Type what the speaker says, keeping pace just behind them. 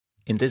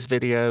In this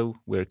video,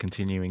 we're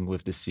continuing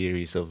with the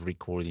series of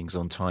recordings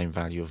on time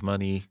value of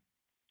money,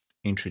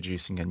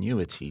 introducing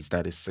annuities,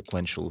 that is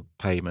sequential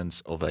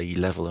payments of a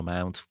level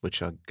amount,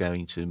 which are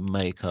going to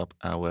make up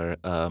our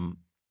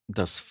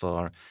thus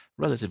far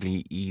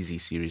relatively easy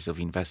series of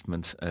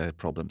investment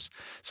problems.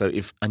 So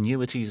if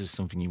annuities is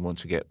something you want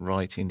to get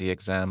right in the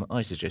exam,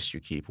 I suggest you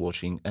keep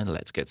watching and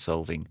let's get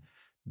solving.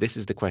 This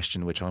is the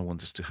question which I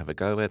want us to have a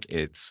go at.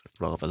 It's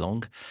rather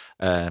long.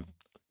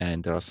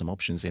 And there are some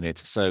options in it.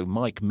 So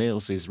Mike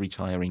Mills is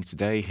retiring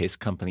today. His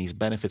company's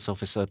benefits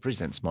officer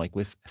presents Mike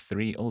with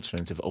 3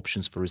 alternative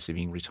options for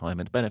receiving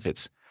retirement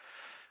benefits.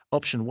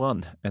 Option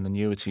 1, an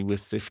annuity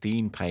with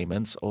 15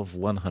 payments of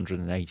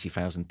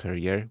 $180,000 per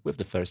year, with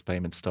the first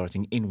payment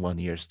starting in 1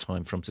 year's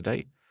time from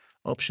today.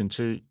 Option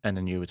 2, an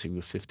annuity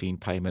with 15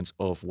 payments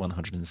of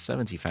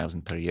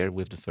 $170,000 per year,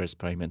 with the first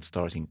payment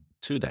starting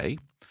today.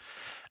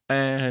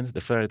 And the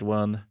third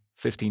one,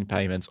 15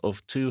 payments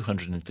of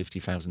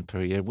 $250,000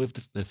 per year,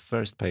 with the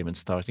first payment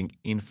starting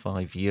in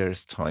 5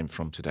 years' time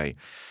from today.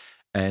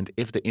 And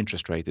if the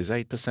interest rate is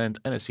 8%,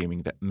 and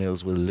assuming that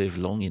Mills will live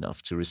long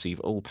enough to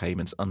receive all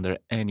payments under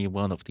any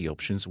one of the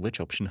options, which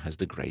option has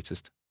the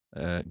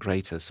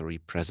greater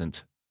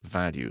present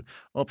value?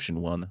 Option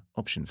 1,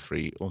 option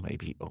 3, or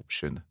maybe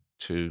option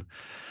 2.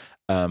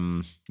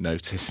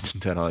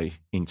 Noticed that I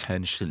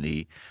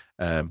intentionally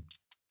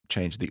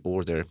change the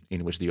order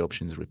in which the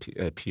options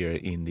appear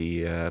in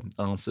the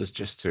answers,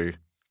 just to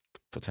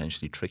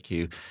potentially trick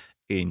you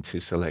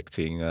into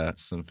selecting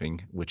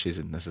something which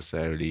isn't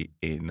necessarily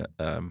in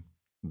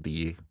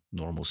the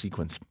normal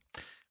sequence.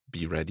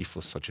 Be ready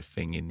for such a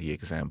thing in the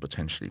exam,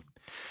 potentially.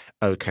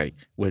 Okay,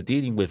 we're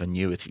dealing with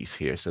annuities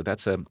here, so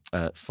that's a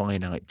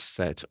finite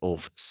set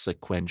of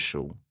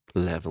sequential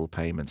level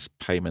payments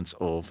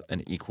of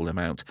an equal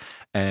amount.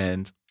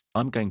 And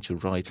I'm going to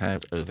write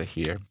out over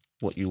here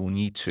what you will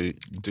need to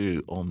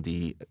do on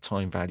the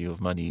time value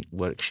of money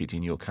worksheet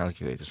in your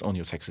calculators, on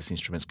your Texas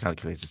Instruments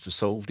calculators to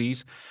solve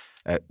these.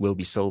 We'll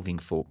be solving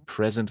for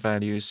present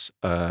values.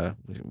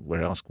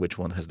 We're asked which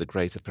one has the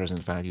greater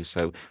present value,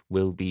 so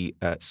we'll be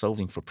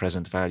solving for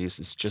present values.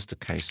 It's just a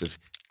case of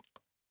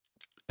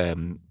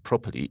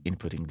properly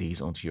inputting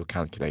these onto your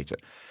calculator.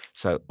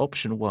 So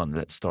option 1,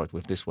 let's start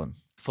with this one.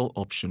 For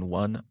option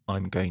 1,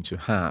 I'm going to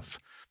have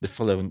the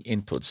following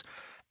inputs.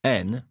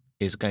 N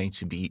is going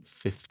to be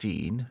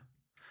 15.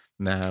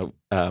 Now,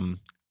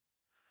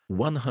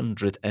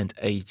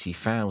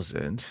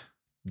 180,000,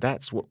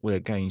 that's what we're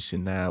going to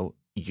now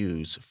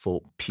use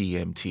for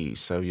PMT.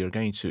 So you're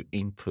going to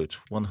input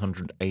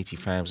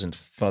 180,000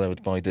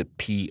 followed by the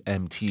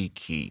PMT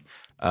key.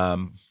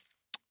 I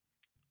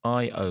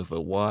over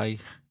Y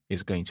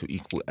is going to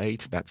equal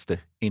 8. That's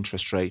the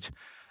interest rate.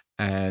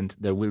 And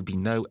there will be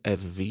no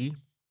FV,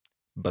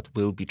 but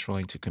we'll be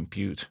trying to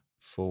compute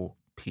for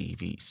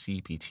PV,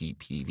 CPT,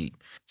 PV.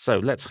 So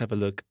let's have a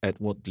look at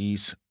what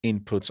these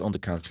inputs on the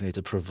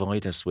calculator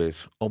provide us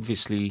with.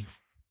 Obviously,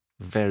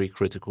 very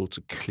critical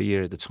to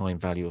clear the time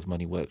value of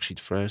money worksheet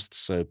first.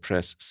 So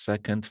press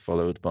second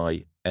followed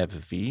by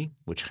FV,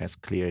 which has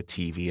clear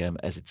TVM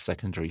as its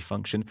secondary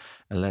function.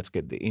 And let's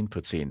get the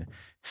inputs in.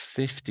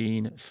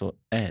 15 for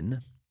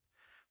N,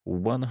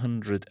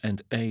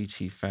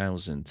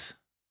 180,000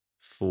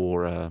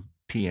 for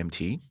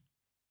PMT,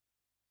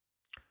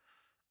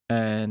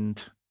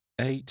 and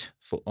 8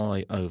 for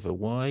I over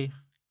Y,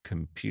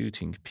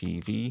 computing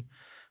PV.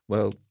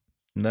 Well,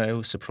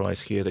 no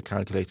surprise here, the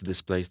calculator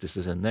displays this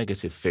as a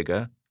negative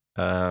figure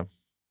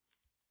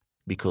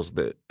because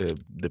the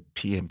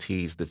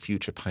PMTs, the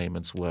future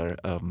payments, were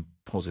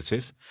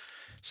positive.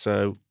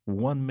 So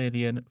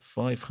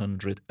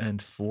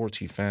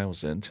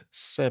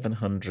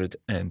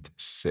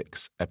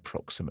 1,540,706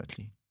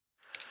 approximately.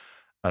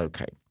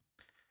 Okay,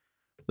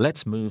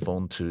 let's move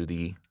on to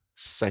the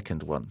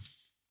second one.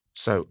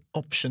 So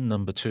option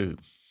number 2,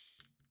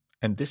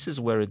 and this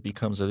is where it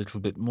becomes a little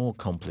bit more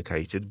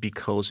complicated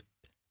because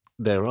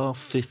there are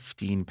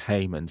 15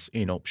 payments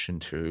in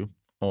option 2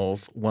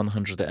 of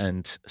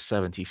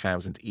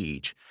 170,000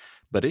 each.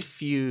 But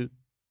if you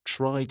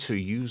try to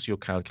use your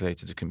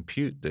calculator to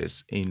compute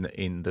this in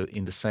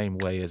the same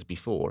way as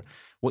before,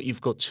 what you've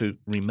got to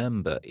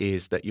remember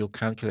is that your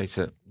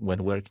calculator,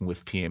 when working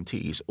with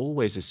PMTs,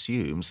 always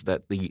assumes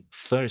that the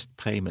first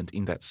payment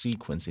in that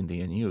sequence in the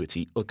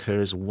annuity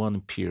occurs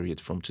 1 period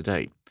from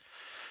today.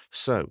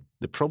 So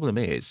the problem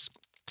is,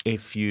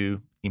 if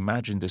you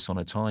imagine this on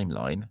a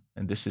timeline,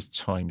 and this is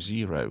time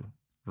 0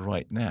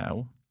 right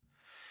now,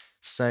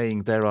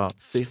 saying there are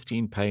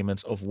 15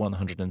 payments of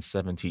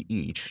 170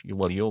 each,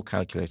 well, your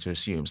calculator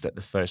assumes that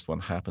the first one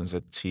happens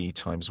at t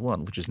times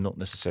 1, which is not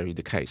necessarily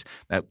the case.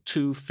 Now,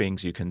 2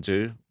 things you can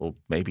do, or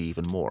maybe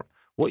even more.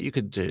 What you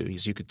could do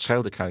is you could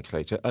tell the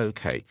calculator,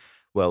 okay,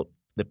 well,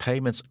 the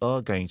payments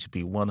are going to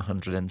be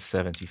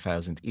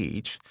 170,000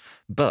 each,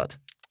 but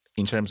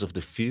in terms of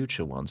the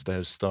future ones,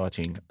 those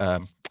starting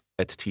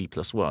at t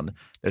plus 1,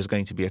 there's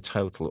going to be a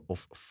total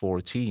of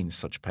 14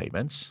 such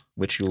payments,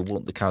 which you'll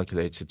want the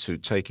calculator to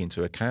take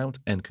into account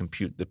and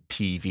compute the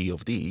PV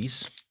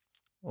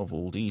of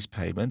all these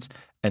payments,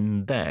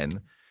 and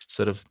then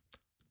sort of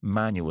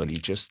manually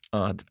just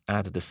add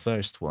the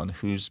first one,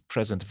 whose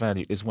present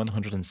value is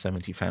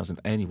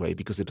 170,000 anyway,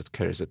 because it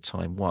occurs at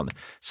time 1.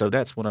 So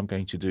that's what I'm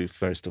going to do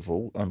first of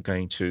all. I'm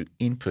going to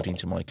input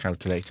into my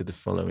calculator the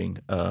following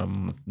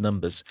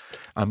numbers.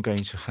 I'm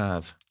going to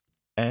have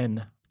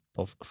n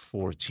of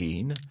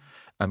 14.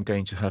 I'm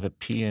going to have a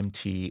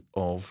PMT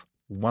of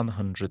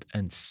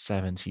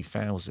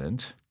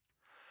 170,000.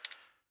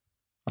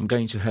 I'm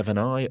going to have an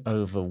I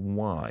over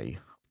Y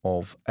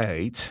of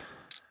 8.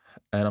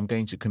 And I'm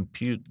going to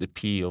compute the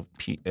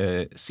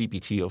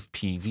CPT of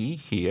PV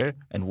here,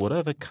 and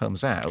whatever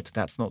comes out,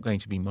 that's not going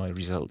to be my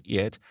result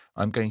yet.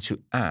 I'm going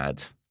to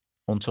add,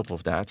 on top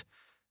of that,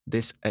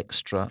 this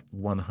extra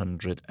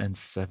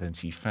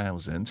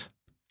 170,000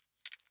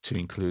 to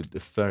include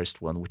the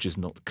first one, which is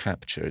not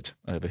captured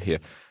over here.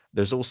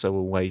 There's also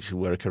a way to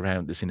work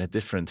around this in a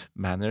different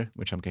manner,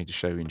 which I'm going to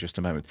show you in just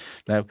a moment.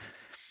 Now,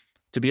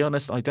 to be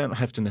honest, I don't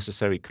have to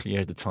necessarily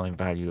clear the time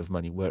value of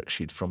money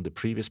worksheet from the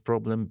previous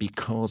problem,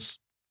 because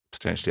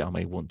potentially I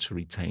may want to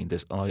retain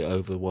this I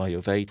over Y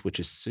of 8, which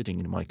is sitting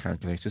in my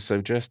calculator.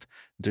 So just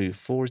do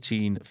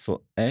 14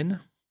 for n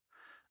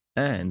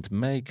and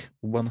make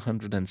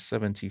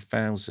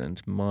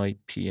 170,000 my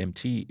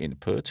PMT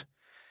input.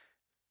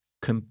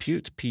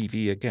 Compute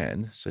PV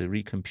again, so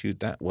recompute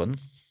that one.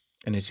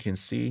 And as you can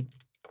see,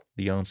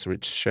 the answer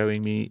it's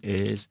showing me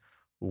is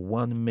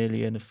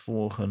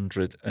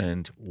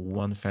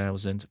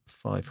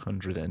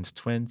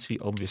 1,401,520,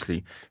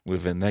 obviously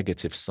with a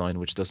negative sign,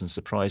 which doesn't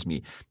surprise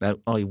me. Now,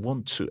 I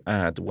want to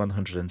add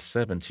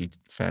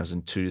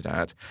 170,000 to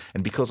that,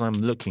 and because I'm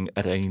looking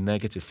at a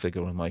negative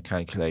figure on my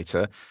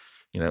calculator,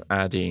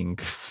 adding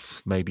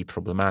may be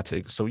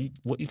problematic. So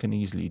what you can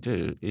easily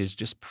do is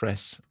just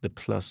press the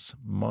plus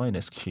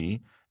minus key.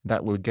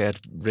 That will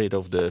get rid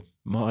of the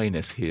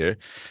minus here.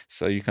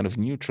 So you kind of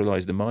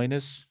neutralize the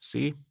minus,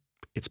 see?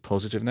 It's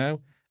positive now,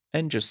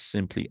 and just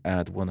simply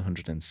add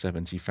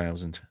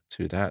 170,000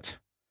 to that.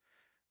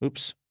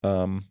 Oops,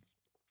 I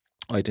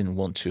didn't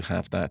want to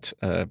have that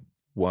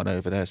 1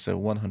 over there, so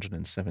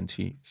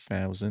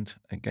 170,000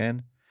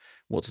 again.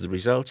 What's the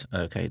result?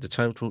 Okay, the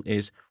total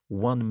is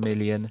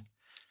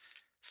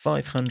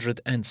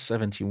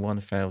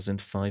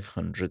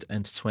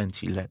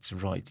 1,571,520. Let's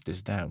write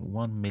this down.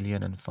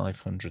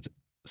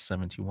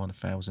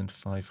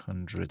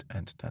 1,571,500,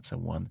 and that's a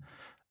 1.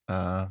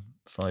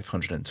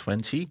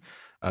 520.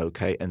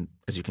 Okay, and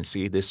as you can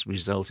see, this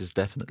result is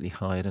definitely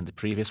higher than the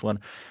previous one.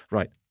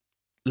 Right,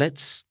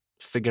 let's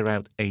figure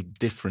out a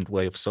different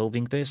way of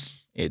solving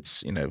this.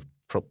 It's,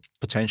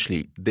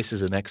 potentially this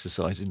is an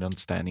exercise in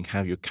understanding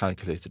how your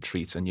calculator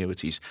treats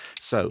annuities.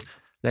 So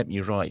let me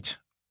write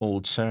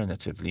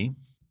alternatively.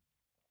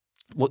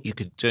 What you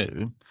could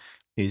do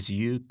is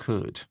you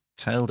could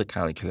tell the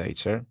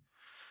calculator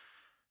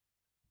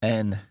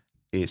n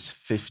is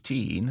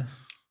 15,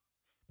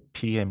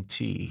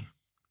 PMT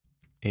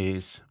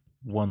is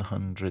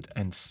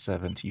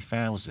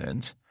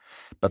 170,000,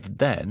 but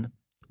then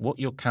what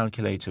your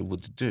calculator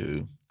would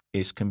do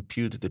is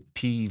compute the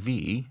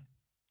PV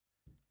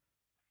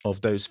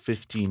of those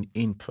 15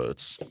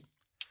 inputs,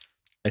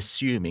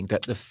 assuming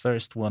that the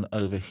first one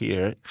over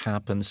here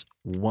happens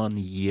 1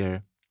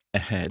 year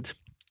ahead.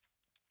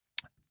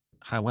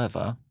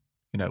 However,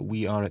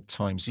 we are at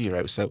time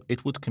 0, so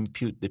it would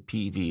compute the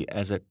PV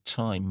as at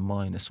time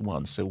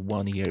 -1, so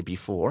 1 year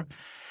before.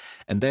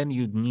 And then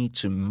you'd need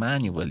to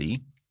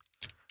manually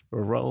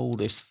roll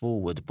this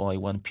forward by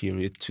 1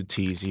 period to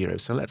T0.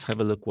 So let's have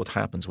a look what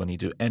happens when you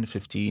do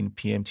N15,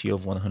 PMT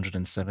of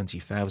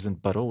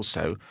 170,000, but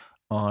also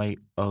I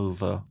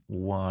over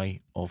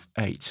Y of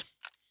 8.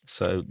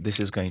 So this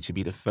is going to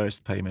be the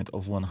first payment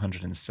of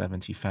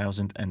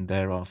 170,000, and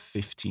there are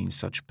 15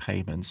 such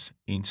payments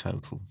in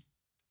total.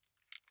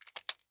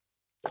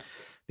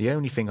 The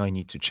only thing I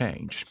need to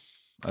change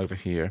over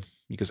here,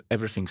 because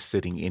everything's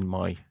sitting in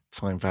my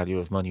time value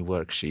of money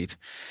worksheet,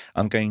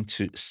 I'm going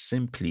to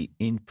simply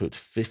input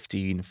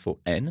 15 for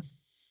N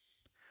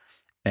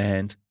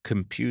and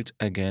compute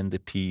again the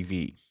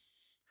PV.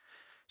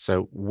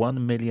 So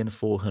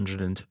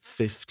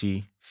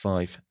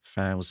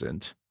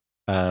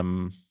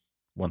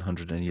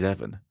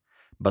 1,455,111.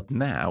 But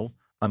now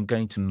I'm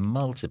going to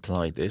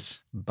multiply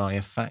this by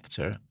a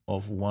factor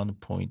of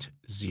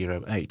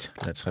 1.08.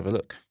 Let's have a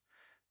look.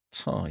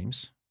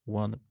 Times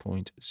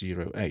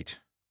 1.08.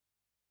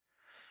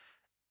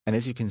 And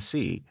as you can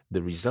see,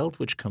 the result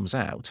which comes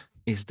out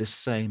is the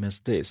same as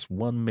this,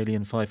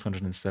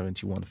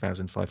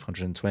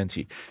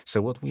 1,571,520.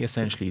 So what we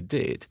essentially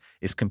did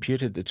is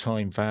computed the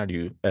time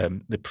value,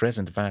 the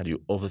present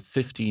value of the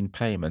 15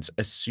 payments,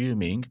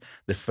 assuming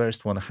the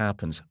first one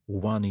happens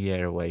 1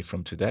 year away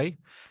from today.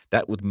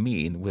 That would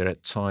mean we're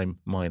at time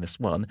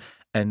 -1,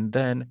 and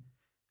then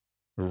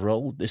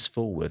rolled this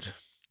forward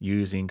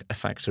using a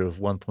factor of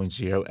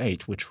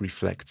 1.08, which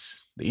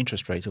reflects the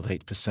interest rate of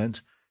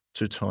 8%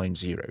 to time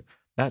 0.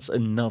 That's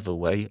another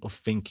way of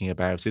thinking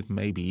about it,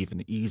 maybe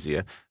even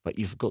easier, but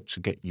you've got to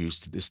get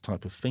used to this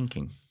type of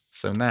thinking.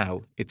 So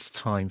now it's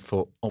time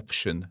for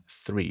option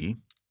 3.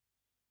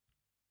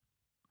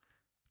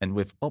 And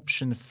with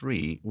option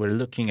 3, we're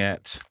looking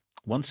at,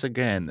 once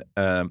again,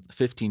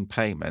 15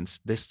 payments,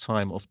 this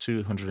time of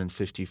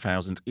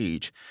 250,000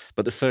 each,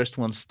 but the first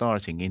one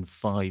starting in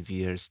 5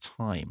 years'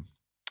 time.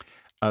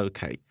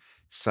 Okay,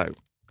 so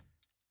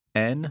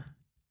N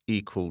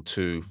equal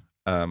to,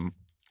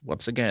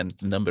 once again,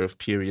 number of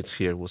periods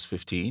here was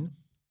 15.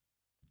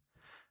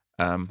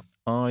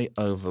 I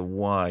over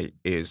Y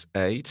is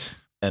 8.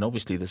 And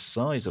obviously the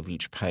size of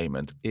each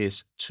payment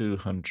is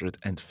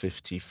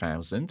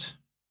 250,000.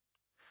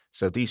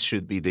 So these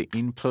should be the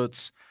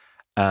inputs.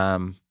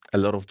 A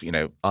lot of,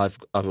 I've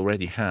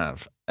already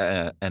have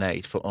an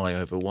 8 for I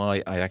over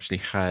Y. I actually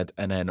had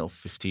an N of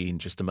 15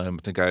 just a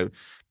moment ago.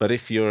 But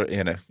if you're,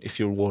 if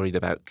you're worried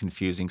about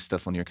confusing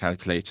stuff on your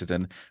calculator,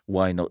 then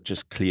why not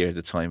just clear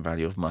the time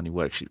value of money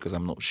worksheet? Because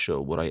I'm not sure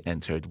what I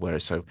entered where.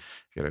 So,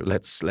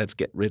 let's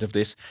get rid of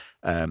this.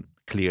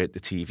 Clear the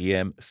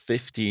TVM.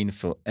 15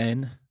 for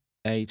N.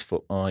 8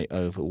 for I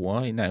over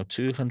Y. Now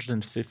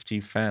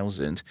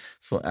 250,000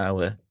 for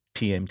our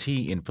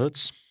PMT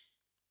inputs.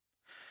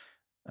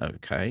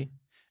 Okay,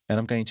 and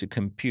I'm going to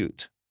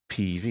compute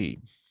PV.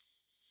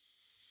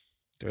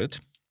 Good.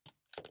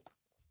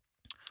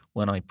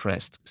 When I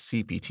pressed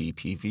CPT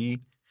PV,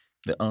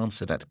 the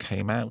answer that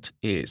came out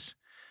is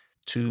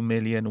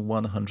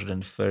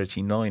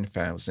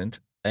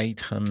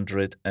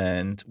 2,139,800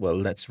 and, well,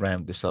 let's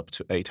round this up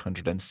to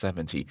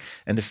 870.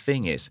 And the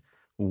thing is,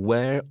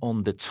 where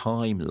on the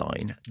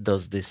timeline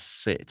does this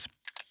sit?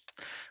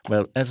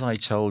 Well, as I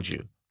told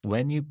you,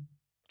 when you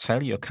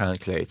tell your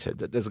calculator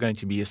that there's going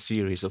to be a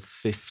series of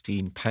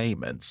 15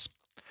 payments,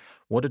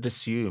 what it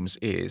assumes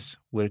is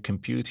we're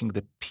computing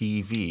the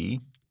PV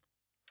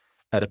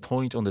at a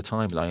point on the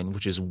timeline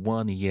which is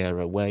 1 year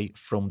away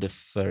from the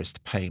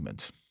first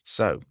payment.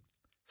 So,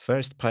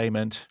 first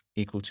payment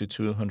equal to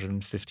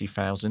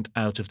 250,000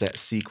 out of that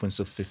sequence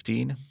of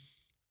 15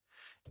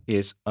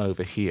 is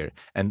over here.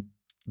 And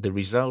the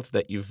result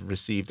that you've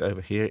received over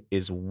here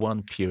is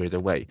 1 period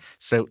away.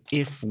 So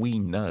if we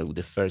know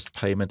the first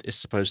payment is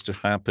supposed to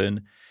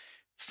happen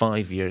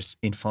 5 years,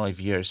 in 5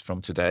 years from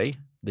today,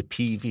 the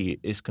PV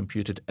is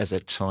computed as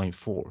at time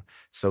 4.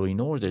 So in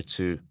order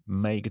to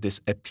make this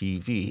a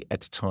PV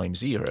at time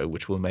 0,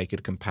 which will make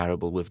it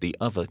comparable with the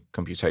other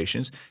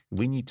computations,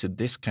 we need to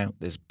discount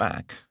this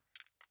back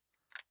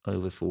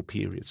over 4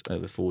 periods,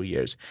 over 4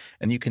 years.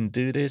 And you can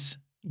do this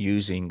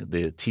using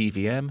the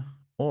TVM,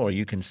 or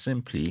you can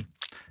simply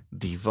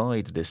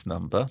divide this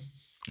number,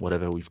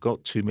 whatever we've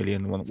got,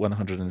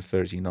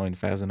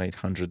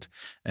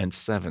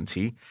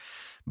 2,139,870,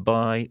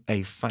 by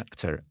a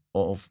factor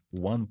of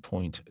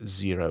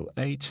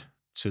 1.08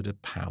 to the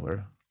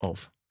power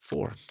of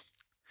 4.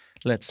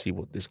 Let's see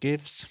what this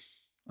gives.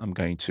 I'm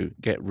going to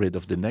get rid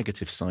of the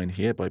negative sign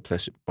here by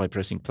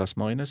pressing plus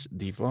minus,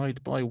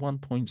 divide by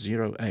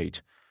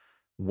 1.08,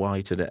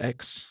 y to the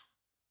x,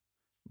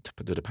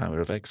 to the power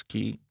of x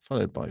key,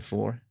 followed by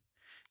 4,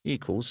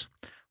 equals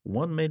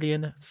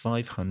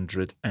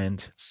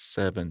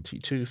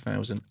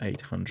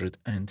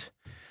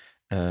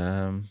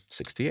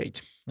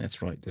 1,572,868.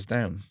 Let's write this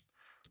down.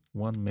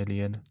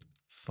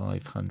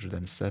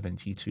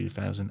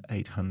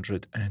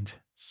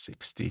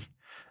 1,572,860.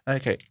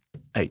 Okay,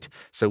 8.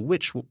 So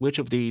which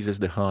of these is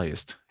the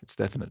highest? It's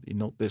definitely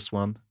not this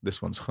one. This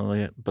one's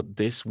higher, but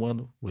this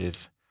one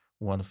with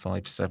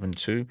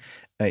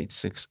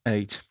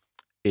 1,572,868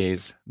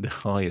 is the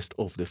highest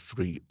of the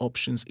 3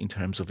 options in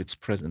terms of its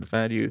present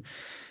value.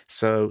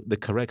 So the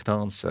correct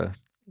answer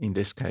in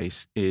this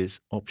case is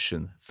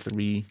option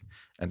 3,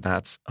 and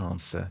that's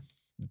answer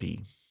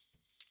B.